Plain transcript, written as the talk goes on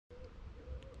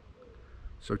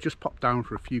So just popped down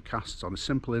for a few casts on a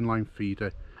simple inline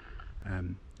feeder.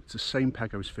 It's the same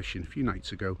peg I was fishing a few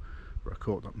nights ago where I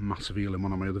caught that massive eel in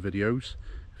one of my other videos.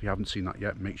 If you haven't seen that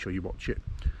yet, make sure you watch it.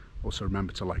 Also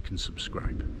remember to like and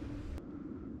subscribe.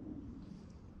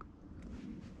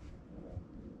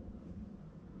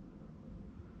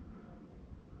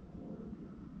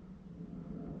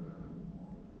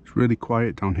 It's really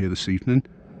quiet down here this evening.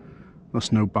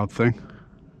 That's no bad thing.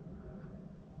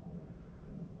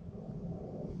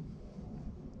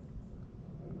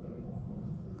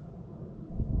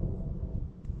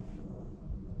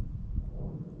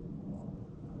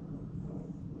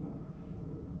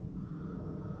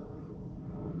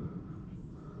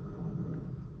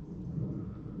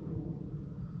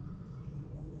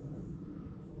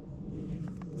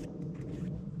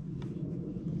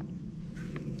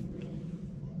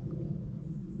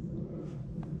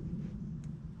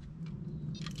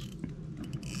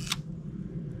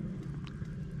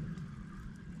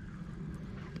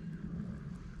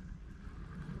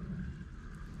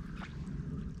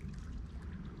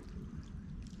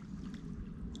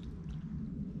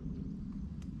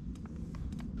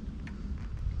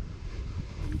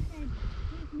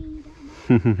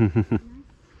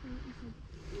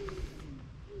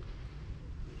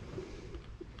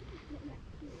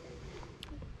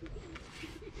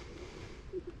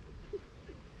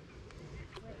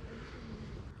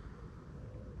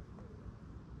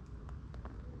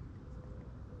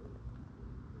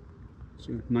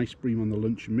 So nice bream on the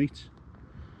luncheon meat.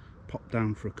 Popped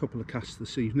down for a couple of casts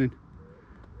this evening,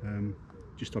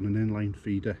 just on an inline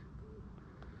feeder,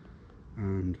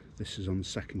 and this is on the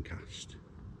second cast.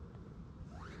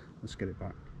 Let's get it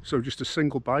back. So just a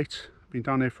single bite, been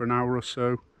down here for an hour or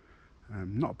so.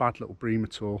 Not a bad little bream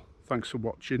at all. Thanks for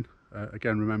watching.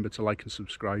 Again, remember to like and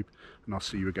subscribe, and I'll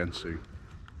see you again soon.